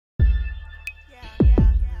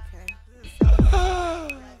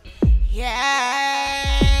Yeah.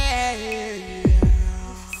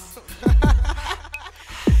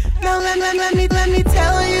 Now let me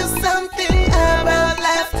tell you something about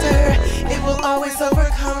laughter. It will always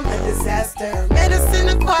overcome a disaster. Medicine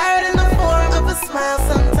acquired in the form of a smile.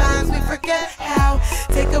 Sometimes we forget how.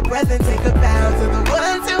 Take a breath and take a bow to the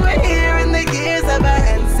ones who were here in the years of our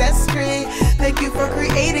ancestry. Thank you for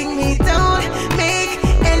creating me. Don't make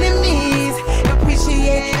enemies.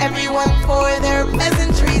 Appreciate everyone for their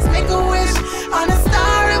pleasantries. Make a wish on a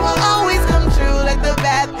star, it will always come true. Let the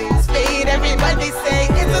bad things fade. Everybody say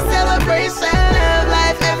it's a celebration of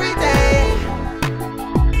life every day.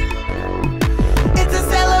 It's a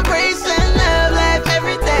celebration of life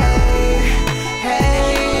every day.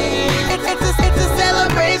 Hey, it's a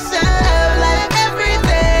celebration of life every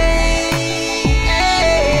day.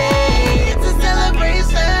 Hey, it's a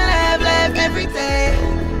celebration of life every day.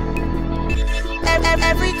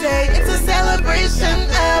 Every day, it's a celebration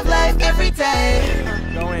of life every day.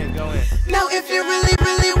 Go in. Now if you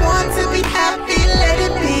really want to be happy, let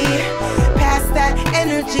it be. Pass that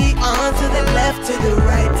energy on to the left, to the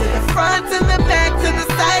right, to the front, to the back, to the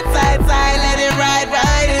side. Let it ride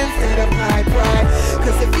instead of pride.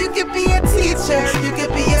 Cause if you could be a teacher, you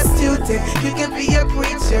could be a student, you could be a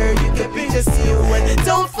preacher, you could be just you. And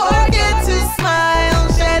don't forget to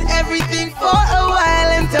smile, shed everything for a while,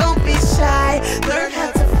 and don't be shy. Learn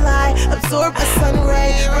how to fly, absorb a sun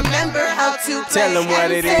ray, remember how to play. Tell them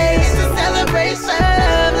what it is. It's a celebration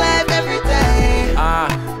of life every day.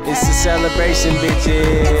 It's a celebration,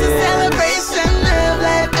 bitches. It's a celebration of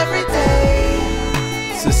life every day.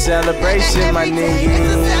 It's a celebration, my nigga.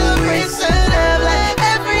 It's a celebration of life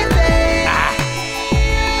every day.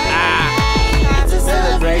 It's a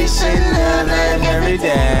celebration of life every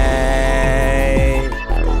day.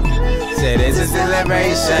 Said it's a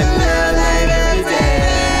celebration of life every day.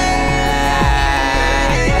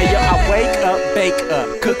 Hey yo, I wake up, bake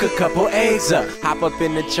up, cook a couple eggs up, hop up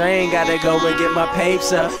in the train, gotta go and get my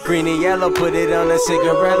papes up. Green and yellow, put it on a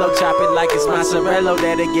cigarello, chop it like it's mozzarella.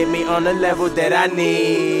 That'll get me on the level that I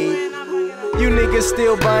need. You niggas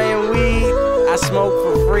still buying weed? I smoke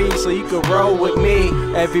for free, so you can roll with me.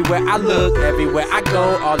 Everywhere I look, everywhere I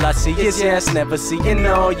go, all I see is yes, never see you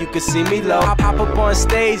no. You can see me low, I pop up on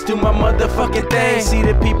stage, do my motherfucking thing. See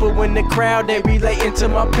the people in the crowd, they relating to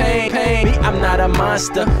my pain. Me, I'm not a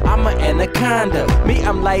monster, I'm an anaconda. Me,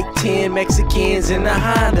 I'm like 10 Mexicans in a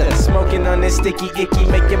Honda. Smoking on that sticky icky,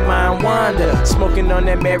 make your mind wander. Smoking on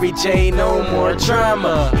that Mary J, no more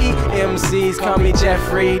drama. EMCs call me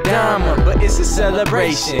Jeffrey Dahmer, but it's a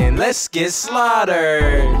celebration, let's get slaughtered.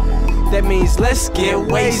 That means let's get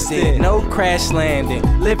wasted. No crash landing,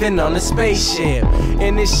 living on a spaceship.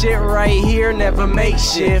 And this shit right here never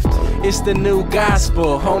makeshift. It's the new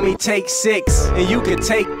gospel, homie, take 6 and you can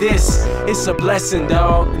take this. It's a blessing,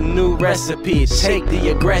 dog, new recipe. Take the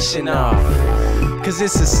aggression off, cause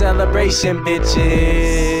it's a celebration,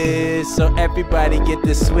 bitches. So everybody get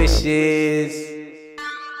the swishes.